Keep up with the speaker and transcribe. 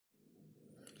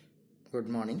Good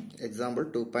morning. Example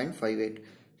 2.58.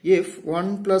 If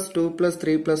 1 plus 2 plus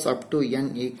 3 plus up to n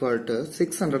equal to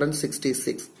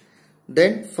 666,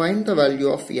 then find the value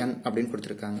of n அப்படின்னு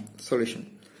கொடுத்திருக்காங்க. Solution.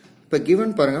 இப்போ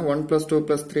given பாருங்க 1 plus 2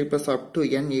 plus 3 plus up to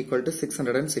n equal to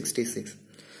 666.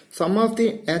 Sum of the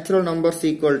natural numbers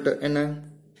equal to என்ன?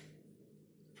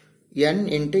 n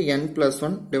into n plus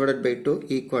 1 divided by 2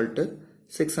 equal to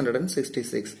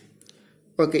 666.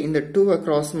 Okay, இந்த 2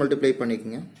 cross multiply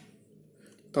பண்ணிக்கங்க.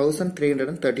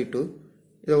 1332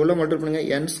 இதை உள்ள multiply பண்ணுங்க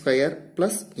n square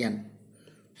plus n.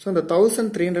 So இந்த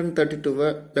 1332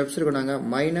 left side கொண்டாங்க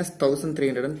minus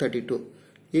 1332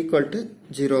 equal to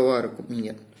 0வா இருக்கும்.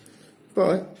 இங்கே இப்போ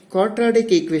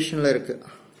குவாட்ராடிக் ஈக்குவேஷனில் இருக்கு.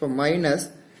 இப்போ மைனஸ்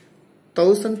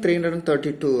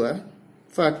 1332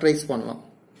 ஃபேக்டரைஸ் பண்ணலாம்.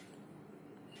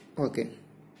 ஓகே,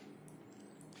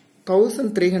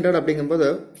 1300 அப்படிங்கும்போது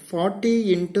 40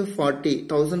 into 40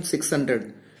 1600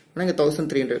 இங்கே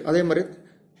 1300. அதே மாதிரி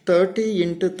 30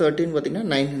 into 13 பார்த்தீங்கன்னா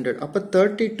 900. அப்போ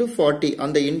 30 to 40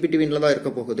 அந்த இன்பிட்வீனில் தான் இருக்க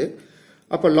போகுது.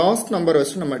 அப்போ லாஸ்ட் நம்பர்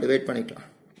வச்சு நம்ம டிசைட்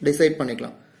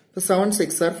பண்ணிக்கலாம். இப்போ 7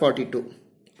 6 are 42.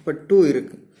 அப்போ 2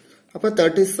 இருக்கு. அப்போ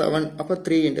 37. அப்போ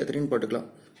 3 into 3 போட்டுக்கலாம்.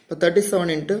 இப்போ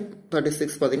 37 into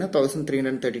 36 பார்த்தீங்கன்னா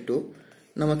 1332.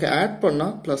 நமக்கு ஆட்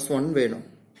பண்ணால் ப்ளஸ் 1 வேணும்.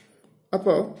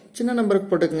 அப்போ சின்ன நம்பருக்கு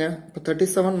போட்டுக்குங்க. இப்போ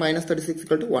 37 minus 36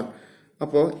 equal to 1.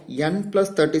 அப்போ n plus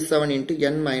 37 into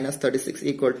n minus 36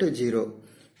 equal to 0.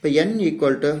 இப்போ n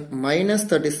equal to minus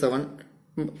 37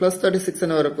 plus 36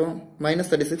 என்ன இருக்கும்? minus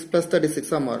 36 plus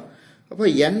 36 மாறும். அப்போ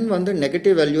n வந்து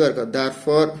நெகட்டிவ் வேல்யூவா இருக்கு.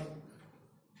 therefore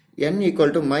n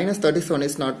equal to minus 37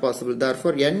 is not possible.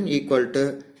 therefore n equal to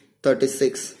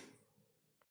 36.